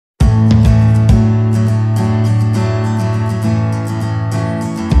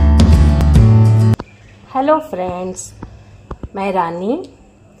Hello friends, मैं रानी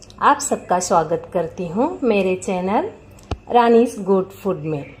आप सबका स्वागत करती हूँ मेरे चैनल रानीस गुड फूड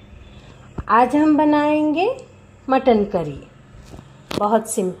में। आज हम बनाएंगे मटन करी। बहुत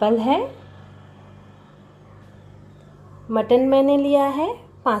सिंपल है। मटन मैंने लिया है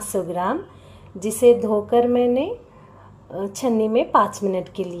 500 ग्राम, जिसे धोकर मैंने छन्नी में 5 मिनट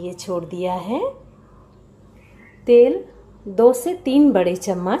के लिए छोड़ दिया है। तेल 2 से 3 बड़े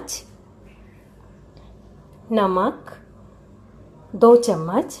चम्मच, नमक 2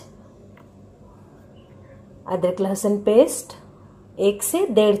 चम्मच, अदरक लहसुन पेस्ट 1 से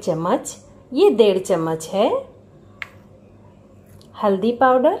 1.5 चम्मच, ये 1.5 चम्मच है। हल्दी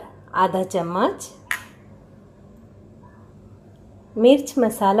पाउडर आधा चम्मच, मिर्च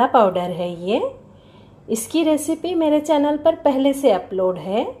मसाला पाउडर है ये। इसकी रेसिपी मेरे चैनल पर पहले से अपलोड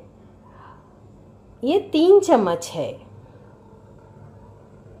है। ये 3 चम्मच है।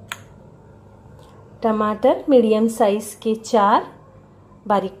 टमाटर मीडियम साइज के 4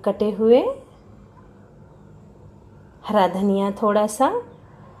 बारीक कटे हुए, हरा धनिया थोड़ा सा।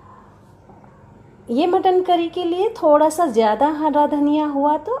 ये मटन करी के लिए थोड़ा सा ज़्यादा हरा धनिया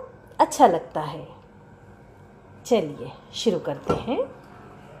हुआ तो अच्छा लगता है। चलिए शुरू करते हैं।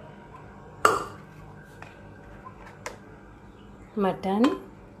 मटन,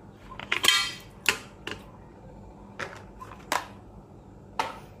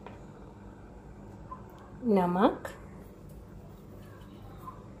 नमक,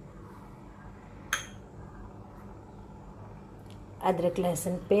 अदरक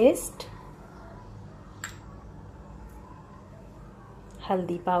लहसुन पेस्ट,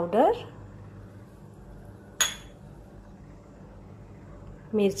 हल्दी पाउडर,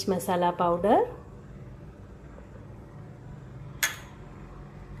 मिर्च मसाला पाउडर,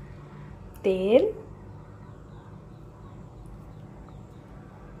 तेल,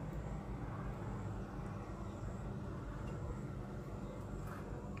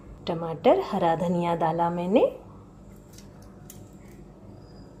 टमाटर, हरा धनिया डाला मैंने।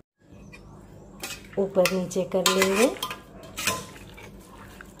 ऊपर नीचे कर लेंगे।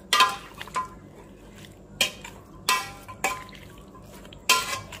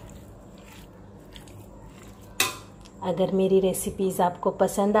 अगर मेरी रेसिपीज़ आपको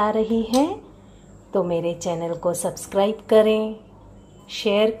पसंद आ रही हैं तो मेरे चैनल को सब्सक्राइब करें,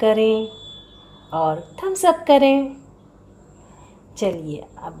 शेयर करें और थम्स अप करें। चलिए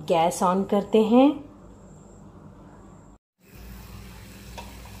अब गैस ऑन करते हैं।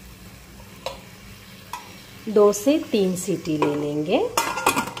 दो से 3 सीटी ले लेंगे।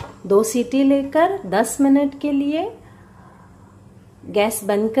 2 सीटी लेकर 10 मिनट के लिए गैस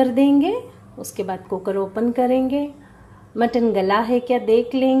बंद कर देंगे। उसके बाद कुकर ओपन करेंगे। मटन गला है क्या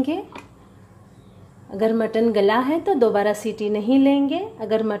देख लेंगे। अगर मटन गला है तो दोबारा सीटी नहीं लेंगे।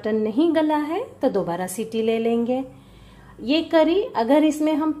 अगर मटन नहीं गला है तो दोबारा सीटी ले लेंगे। ये करी अगर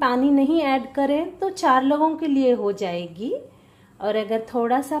इसमें हम पानी नहीं ऐड करें तो 4 लोगों के लिए हो जाएगी, और अगर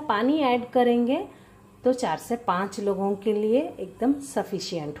थोड़ा सा पानी ऐड करेंगे तो 4 से 5 लोगों के लिए एकदम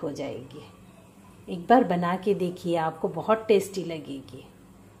सफिशिएंट हो जाएगी। एक बार बना के देखिए, आपको बहुत टेस्टी लगेगी।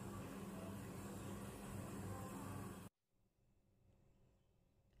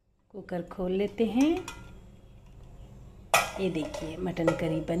 कुकर खोल लेते हैं। ये देखिए मटन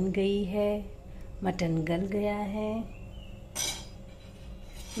करी बन गई है, मटन गल गया है।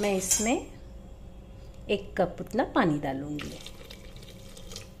 मैं इसमें 1 कप उतना पानी डालूंगी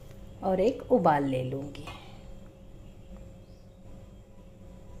और एक उबाल ले लूंगी।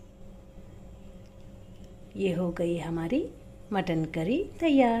 ये हो गई हमारी मटन करी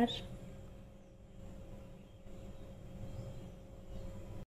तैयार।